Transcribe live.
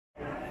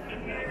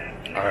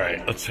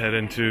Alright, let's head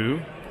into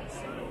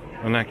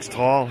the next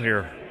hall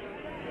here.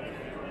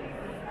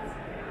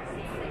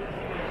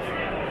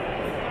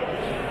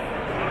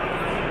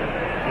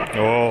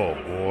 Oh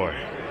boy.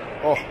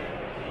 Oh,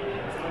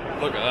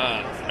 look at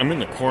that. I'm in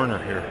the corner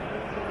here.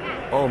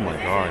 Oh my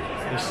god.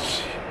 This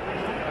is...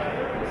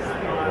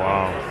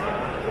 wow.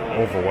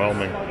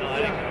 Overwhelming.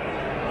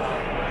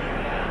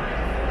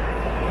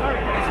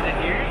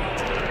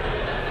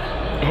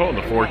 Oh,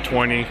 the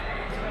 420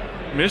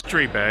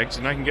 mystery bags,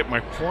 and I can get my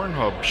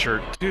Pornhub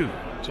shirt too.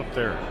 It's up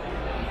there.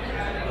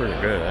 Pretty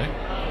good, eh?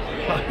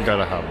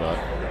 Gotta have that.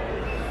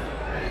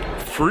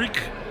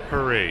 Freak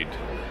Parade.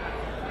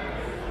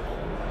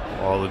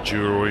 All the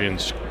jewelry and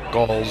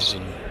skulls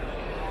and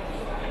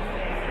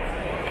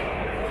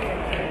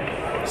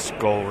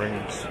skull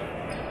rings.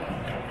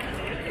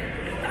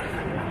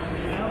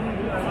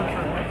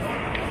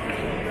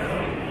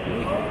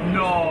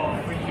 No,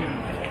 for you.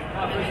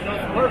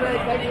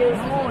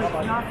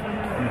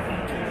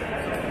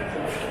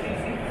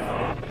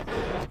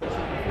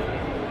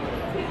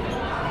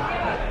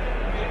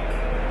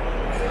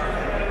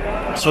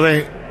 So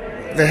they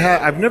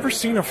have. I've never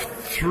seen a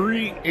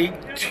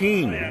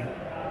 318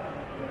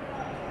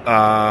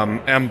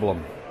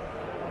 emblem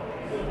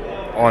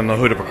on the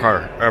hood of a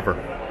car ever,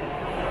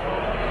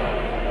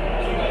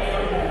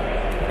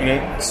 and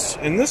it's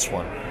in this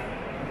one.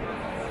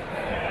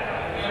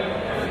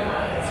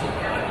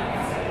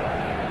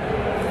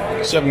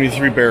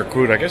 '73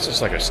 Barracuda. I guess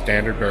it's like a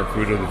standard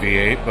Barracuda, the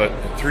V8, but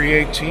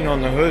 318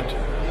 on the hood.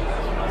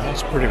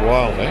 That's pretty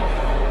wild, eh?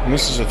 And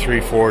this is a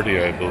 340,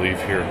 I believe,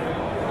 here.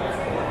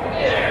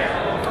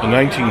 In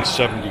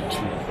 1972.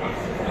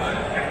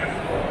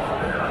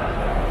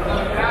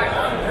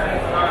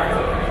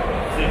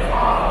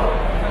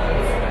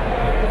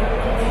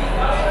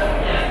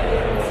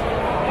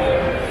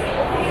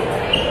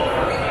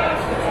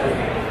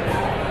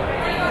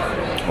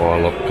 Oh, I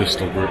love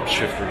pistol grip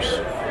shifters.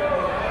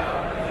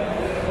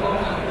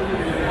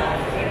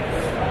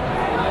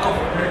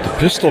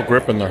 Pistol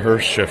grip in the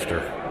Hearst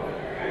shifter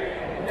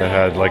that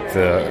had like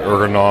the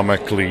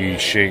ergonomically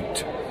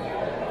shaped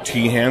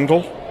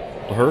T-handle,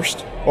 the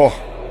Hearst. Oh,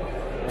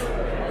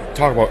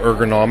 talk about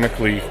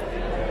ergonomically,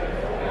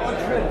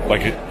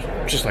 like it,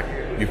 just like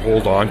you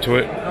hold on to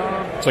it.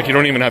 It's like you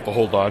don't even have to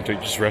hold on to it,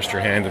 you just rest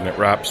your hand and it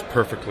wraps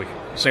perfectly.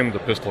 Same with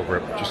the pistol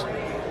grip, just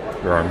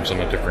your arm's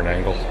on a different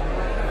angle.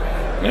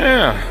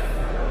 Yeah.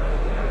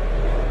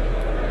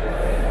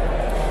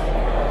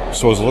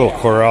 So there's a little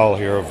corral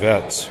here of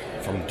vets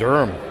from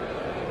Durham.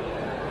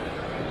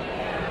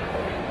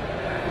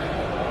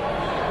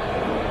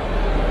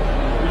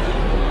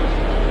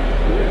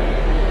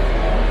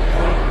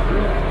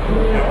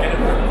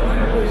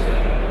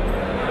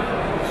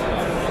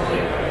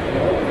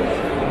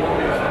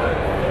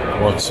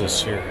 What's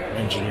this here?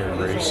 Engineered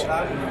race.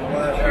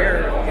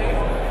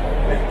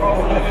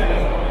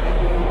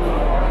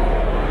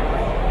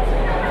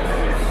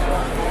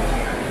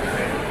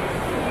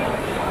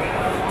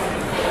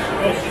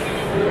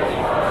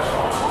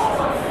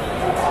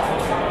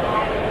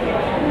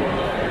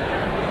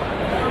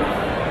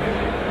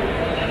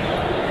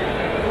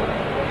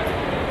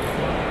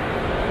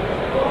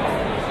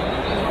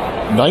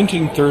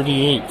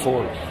 '38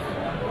 Ford.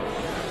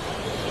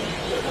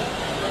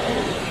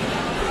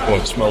 Oh,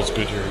 it smells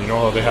good here. You know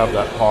how they have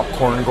that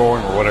popcorn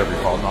going, or whatever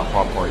you call it, not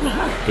popcorn.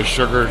 The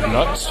sugared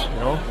nuts, you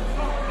know?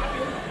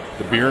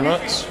 The beer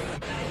nuts.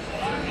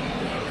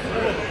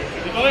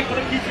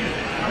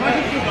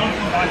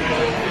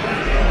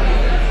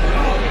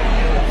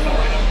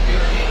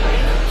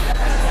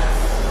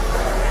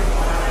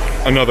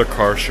 Another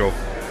car show.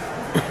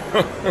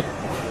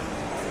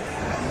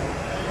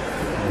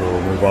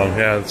 We'll move on.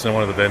 Yeah, it's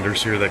one of the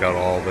vendors here. They got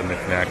all the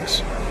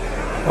knickknacks,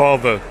 all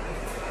the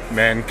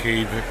man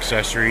cave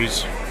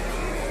accessories.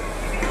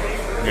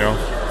 You know,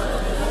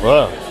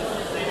 wow.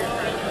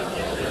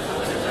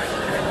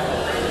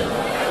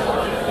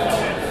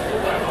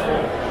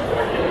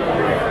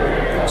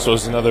 So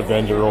there's another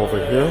vendor over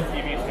here.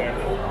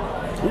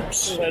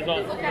 Oops.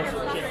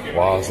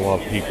 Wow, there's a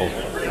lot of people.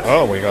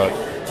 Oh, we got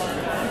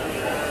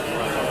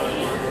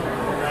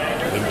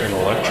Lincoln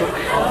Electric.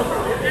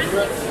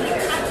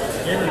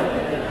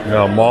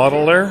 Got a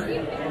model there.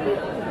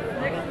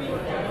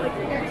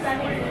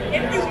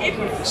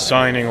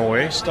 Signing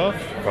away stuff.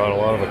 Got a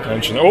lot of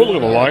attention. Oh, look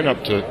at the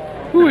lineup to...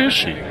 Who is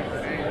she?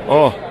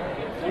 Oh,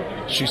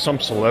 she's some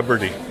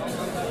celebrity.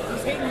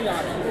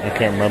 I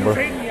can't remember.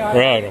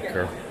 Well, I don't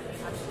care.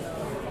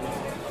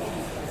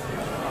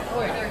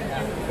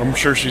 I'm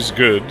sure she's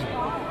good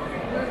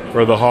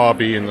for the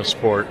hobby and the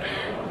sport.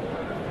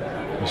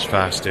 This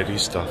Fast Eddie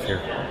stuff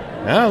here.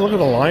 Yeah, look at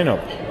the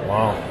lineup.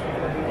 Wow.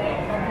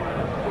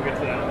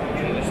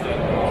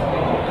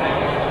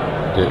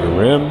 Get your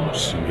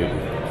rims, you get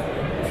your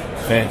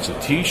fancy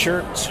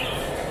t-shirts.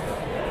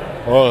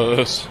 Oh,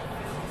 this.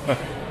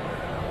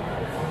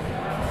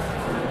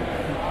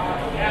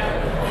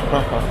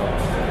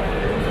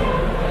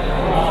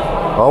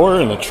 Oh,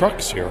 we're in the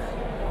trucks here.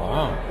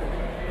 Wow.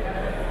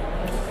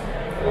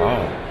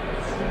 Wow.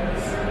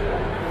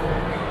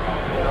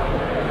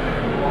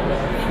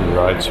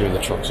 rides here. The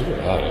trucks, look at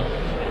that.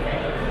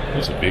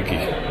 That's a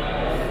biggie.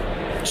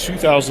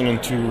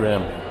 2002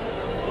 Ram.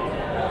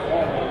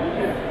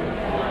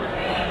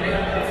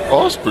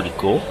 Oh, that's pretty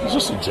cool. Is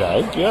this a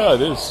Jag? Yeah,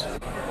 it is.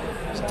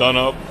 It's done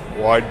up,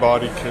 wide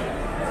body kit.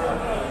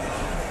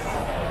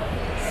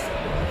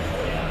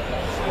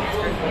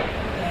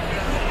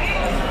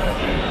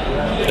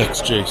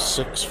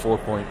 XJ6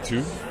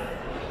 4.2.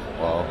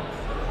 Wow.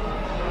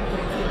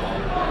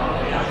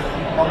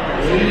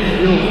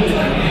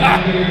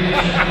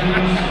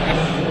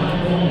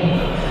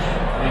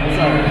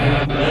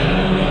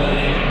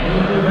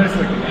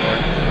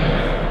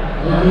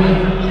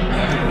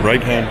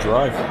 Right-hand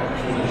drive.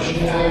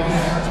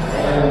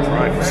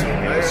 Drive is on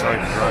the other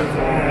side drive.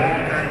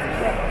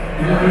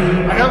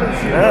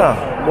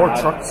 Yeah, more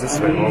trucks this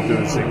way. We'll do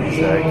a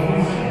zigzag.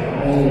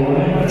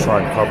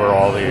 Try and cover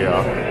all the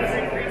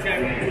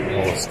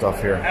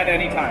stuff here. At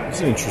any time.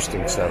 It's an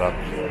interesting setup.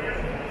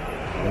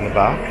 In the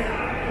back.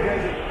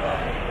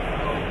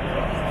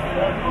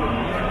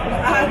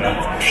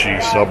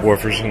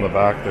 Subwoofers in the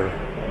back there.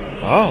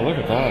 Oh, look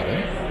at that,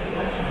 eh?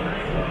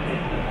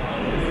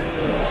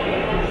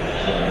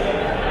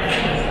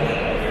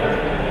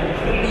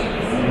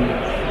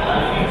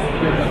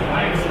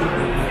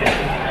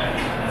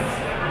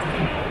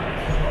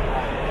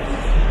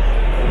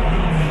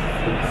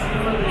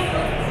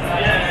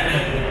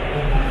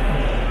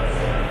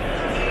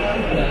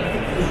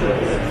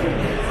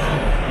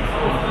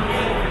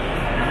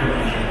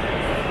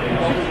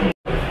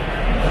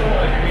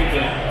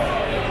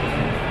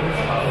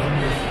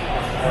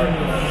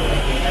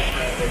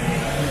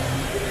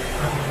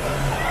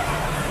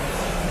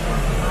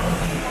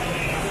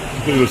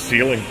 Look at the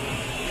ceiling.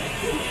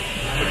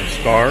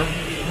 Star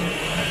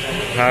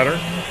pattern.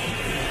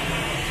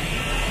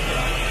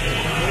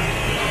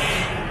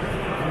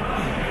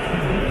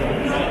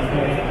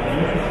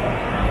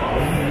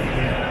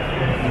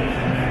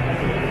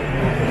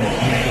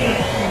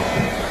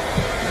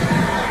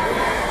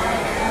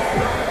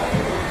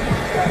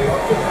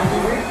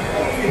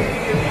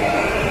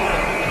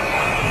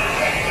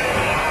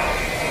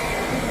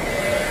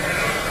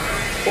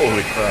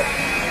 Holy crap.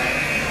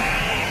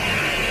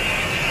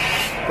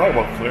 Talk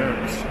about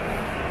clearance.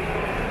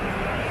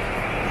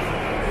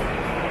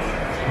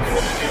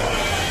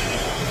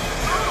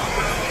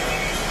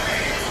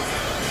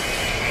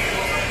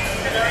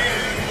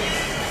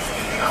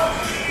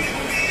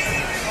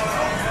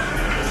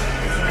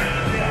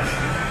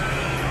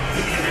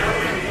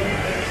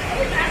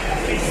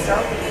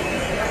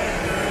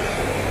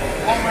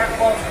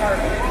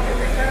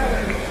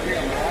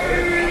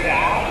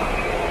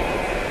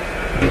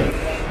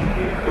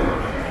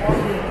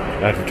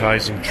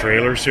 Advertising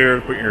trailers here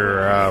to put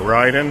your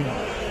ride in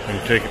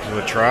and take it to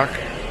the track.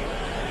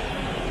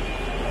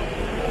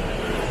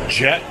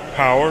 Jet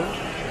powered.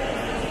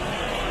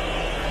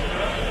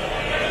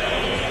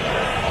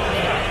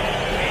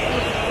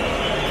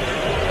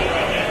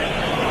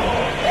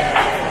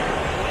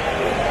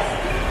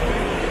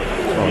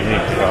 Oh,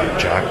 you've got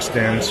jack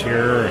stands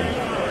here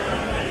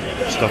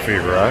and stuff for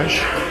your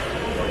garage.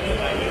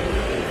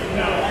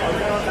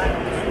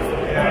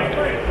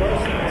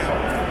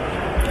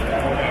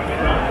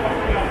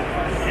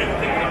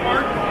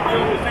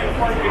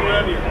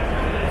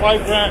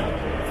 $5,000.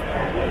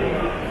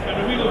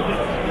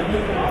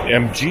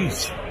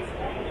 MGs.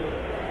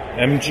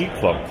 MG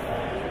Club.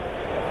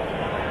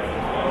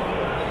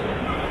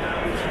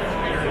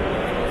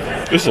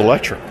 This is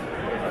electric.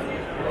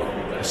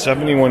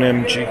 71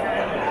 MG.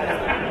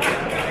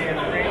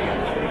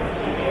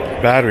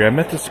 Battery. I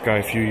met this guy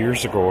a few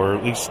years ago, or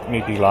at least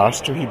maybe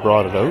last year. He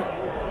brought it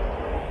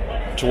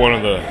out to one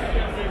of the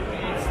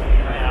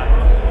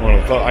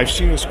I've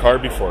seen this car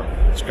before.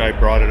 This guy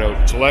brought it out.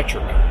 It's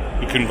electric.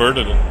 He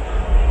converted it.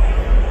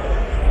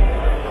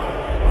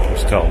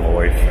 Just tell my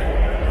wife.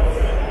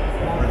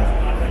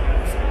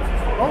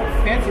 Oh,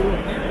 fancy room.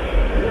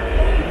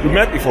 We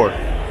met before.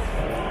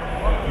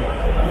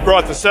 You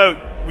brought this out.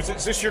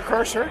 Is this your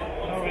car, sir?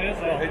 Oh, it is.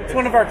 It's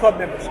one of our club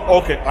members.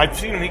 Okay, I've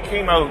seen him. He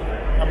came out.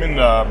 I'm in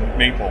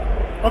Maple.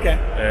 Okay.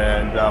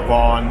 And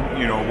Vaughan,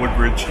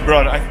 Woodbridge. He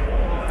brought it. I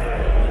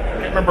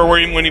can't remember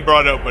when he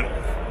brought it out, but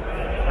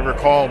I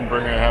recall him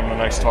having a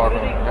nice talk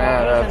with him.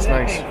 Yeah, that's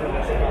nice.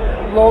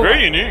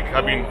 Very unique.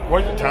 I mean,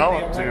 quite the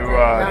talent to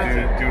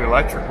do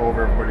electric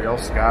over everybody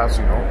else's gas,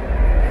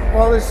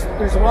 Well,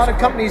 there's a lot of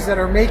companies that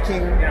are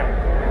making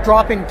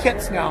drop-in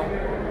kits now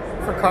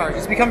for cars.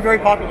 It's become very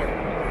popular.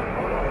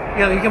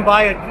 You can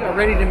buy a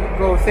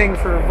ready-to-go thing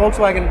for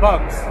Volkswagen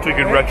Bugs. So you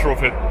can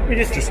retrofit. You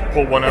just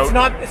pull one out.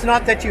 It's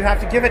not that you have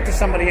to give it to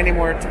somebody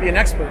anymore to be an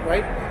expert,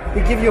 right?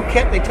 They give you a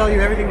kit. They tell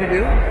you everything to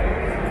do.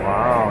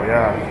 Wow.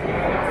 Yeah.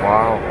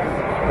 Wow.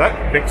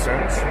 That makes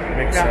sense.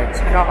 Makes sense.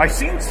 Yeah. I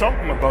seen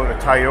something about a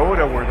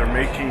Toyota where they're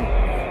making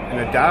an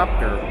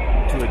adapter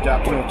to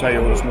adapt.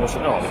 Toyota's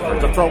mostly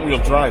the front wheel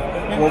drive.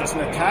 Well, it's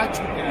an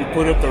attachment that you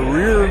put at the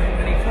rear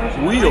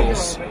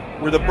wheels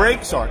where the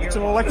brakes are. It's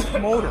an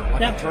electric motor,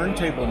 like a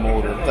turntable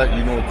motor. That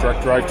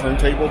direct drive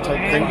turntable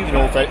type thing.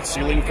 That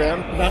ceiling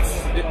fan.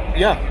 That's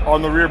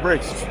on the rear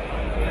brakes.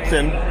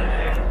 Thin.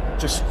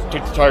 just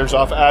take the tires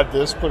off, add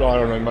this, put on, I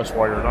don't know, much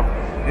wired up.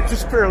 It's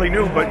just fairly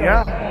new, but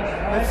yeah.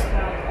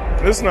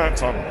 Isn't that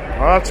something?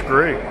 Oh, that's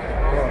great.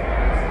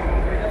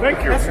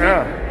 Thank you.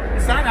 Yeah.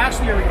 It's not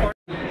actually a recording.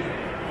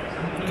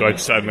 So I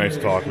just had a nice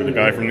talk with the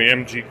guy from the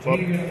MG Club.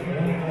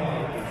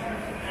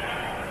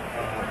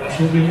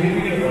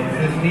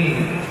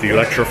 The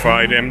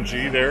electrified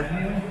MG there.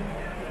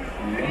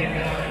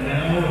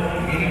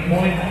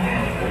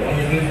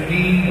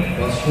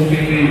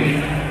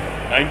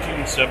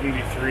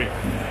 1973.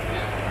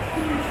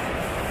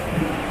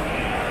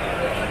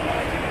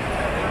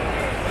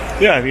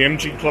 Yeah, the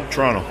MG Club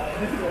Toronto.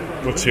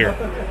 What's here?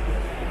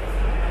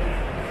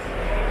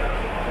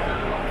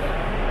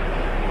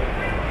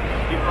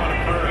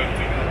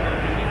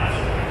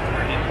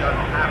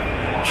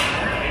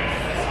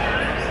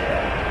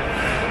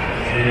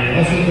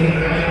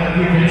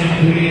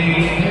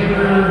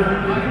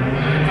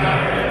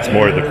 It's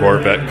more of the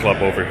Corvette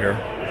Club over here.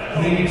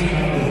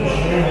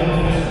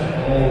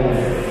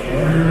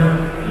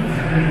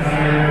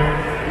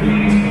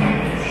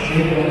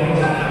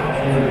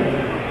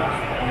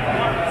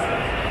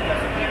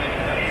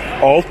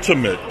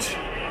 Ultimate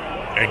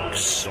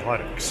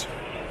Exotics.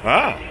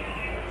 Ah,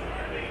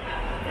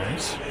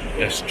 nice.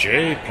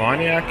 SJ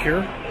Pontiac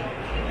here.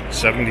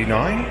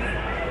 79.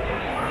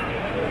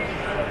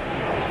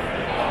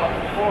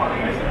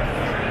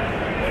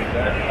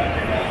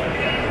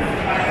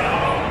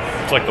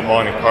 It's like the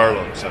Monte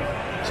Carlo, except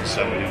it's a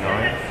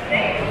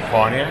 79.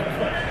 Pontiac.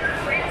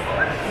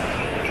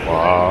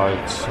 Wow,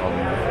 it's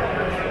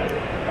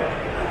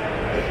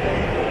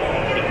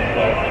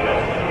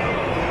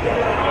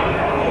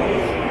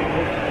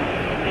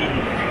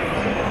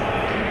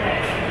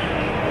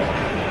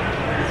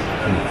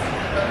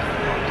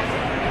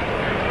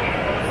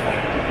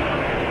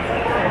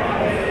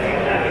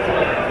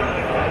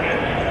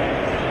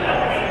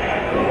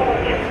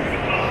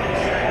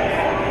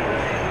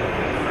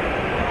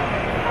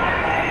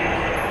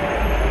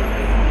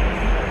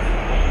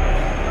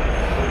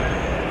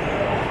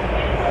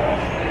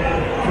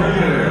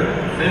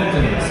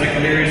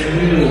Secondary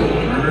School,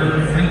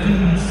 Turner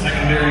Fenton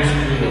Secondary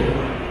School.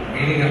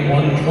 Meeting at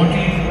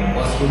 1:20,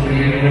 bus will be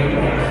leaving at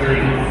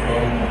 1:30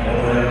 from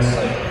Motorama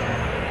site.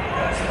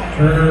 That's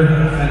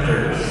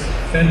Turner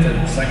Fenton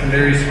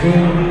Secondary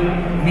School,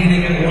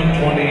 meeting at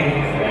 1:20,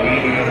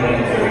 leaving at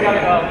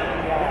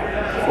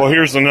 1:30. well,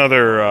 here's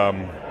another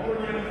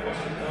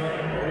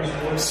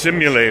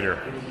simulator.